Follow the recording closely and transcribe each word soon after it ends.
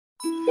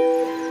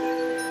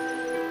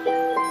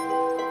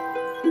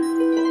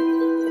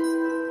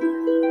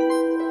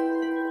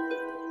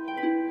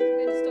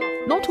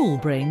all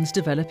brains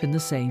develop in the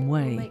same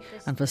way,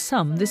 and for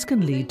some this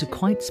can lead to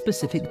quite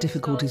specific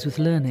difficulties with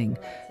learning,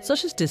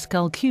 such as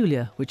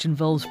dyscalculia, which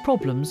involves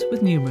problems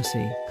with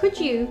numeracy. Could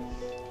you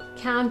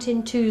count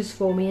in twos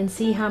for me and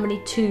see how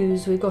many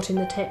twos we've got on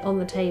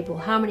the table?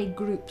 How many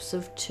groups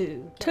of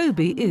two?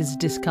 Toby is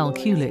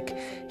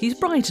dyscalculic. He's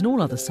bright in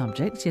all other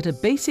subjects, yet a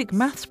basic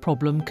maths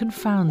problem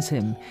confounds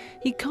him.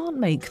 He can't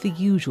make the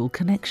usual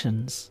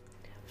connections.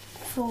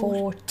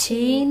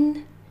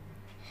 14.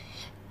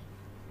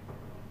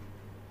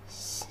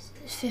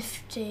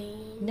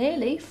 15.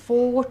 Nearly.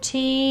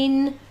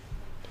 14.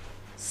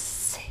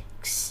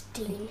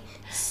 16.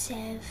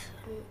 7.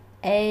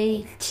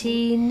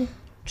 18.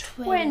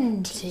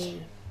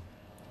 20.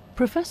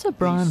 Professor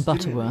Bryan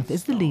Butterworth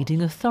is the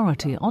leading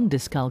authority on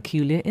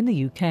dyscalculia in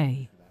the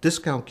UK.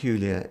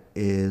 Dyscalculia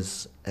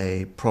is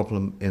a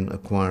problem in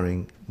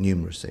acquiring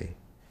numeracy.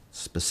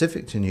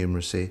 Specific to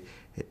numeracy,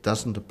 it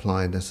doesn't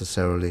apply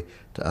necessarily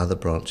to other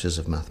branches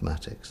of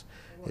mathematics.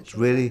 It's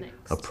really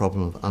a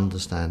problem of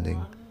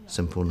understanding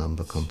simple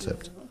number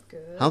concept.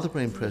 How the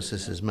brain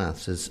processes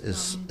maths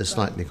is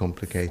slightly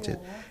complicated.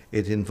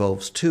 It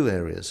involves two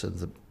areas of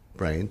the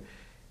brain,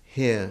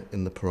 here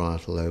in the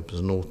parietal lobes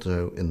and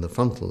also in the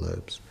frontal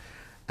lobes.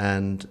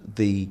 And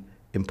the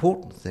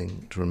important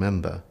thing to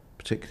remember,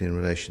 particularly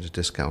in relation to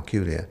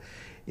dyscalculia,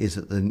 is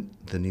that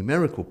the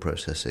numerical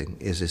processing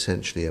is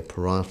essentially a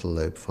parietal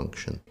lobe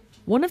function.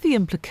 One of the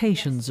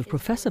implications of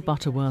Professor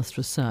Butterworth's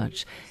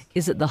research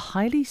is that the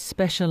highly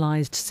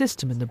specialised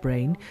system in the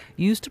brain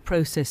used to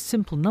process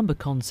simple number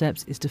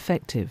concepts is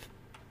defective.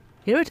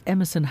 Here at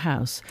Emerson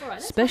House,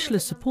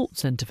 Specialist Support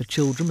Centre for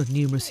Children with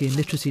Numeracy and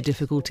Literacy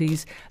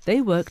Difficulties,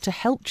 they work to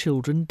help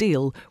children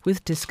deal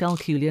with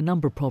dyscalculia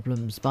number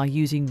problems by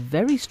using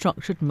very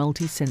structured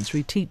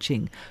multi-sensory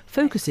teaching,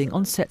 focusing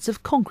on sets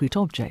of concrete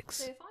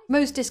objects.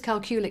 Most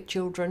dyscalculic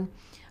children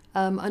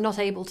are not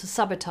able to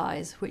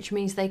subitize, which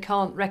means they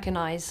can't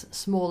recognise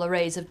small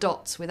arrays of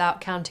dots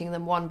without counting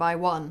them one by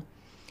one,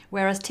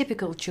 whereas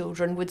typical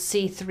children would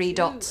see 3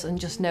 dots and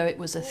just know it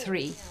was a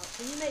 3.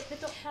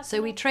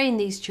 So we train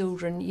these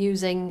children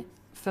using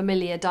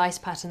familiar dice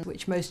patterns,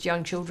 which most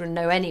young children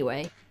know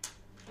anyway.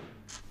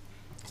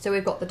 So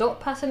we've got the dot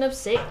pattern of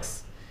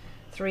 6,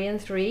 3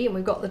 and 3, and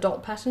we've got the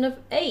dot pattern of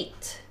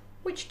 8.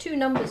 Which two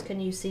numbers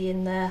can you see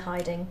in there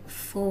hiding?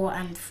 4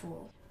 and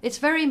 4. It's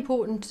very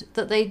important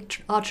that they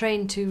are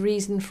trained to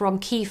reason from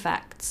key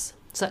facts,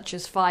 such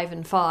as 5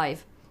 and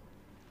 5.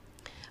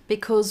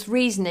 Because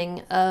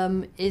reasoning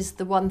is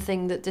the one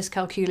thing that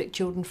dyscalculic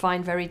children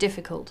find very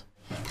difficult.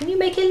 Can you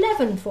make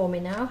 11 for me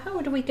now?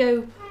 How do we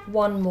go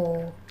one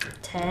more?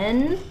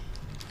 10.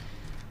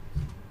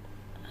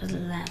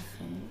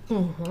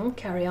 11.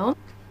 Carry on.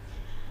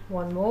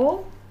 One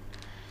more.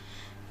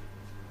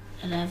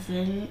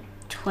 11.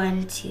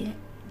 20.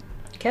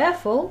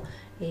 Careful.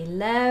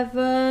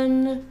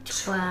 11.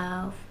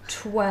 12.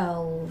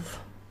 12.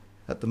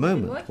 At the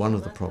moment, one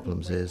of the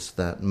problems is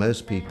that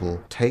most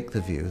people take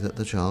the view that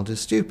the child is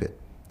stupid.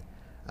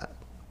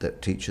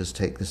 That teachers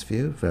take this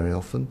view very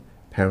often,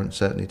 parents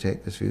certainly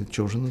take this view,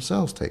 children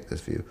themselves take this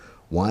view.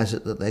 Why is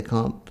it that they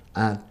can't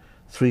add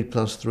 3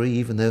 plus 3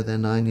 even though they're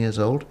 9 years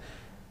old?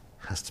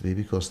 It has to be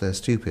because they're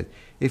stupid.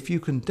 If you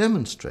can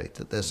demonstrate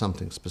that there's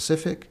something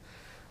specific,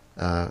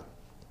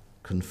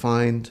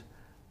 confined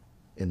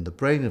in the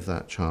brain of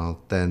that child,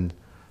 then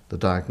the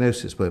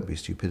diagnosis won't be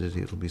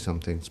stupidity, it'll be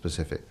something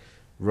specific.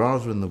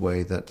 Rather in the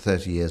way that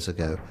 30 years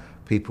ago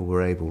people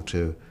were able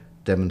to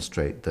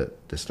demonstrate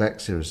that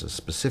dyslexia is a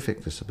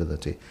specific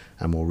disability,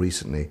 and more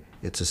recently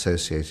it's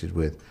associated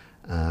with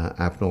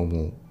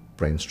abnormal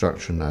brain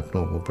structure and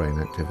abnormal brain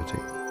activity.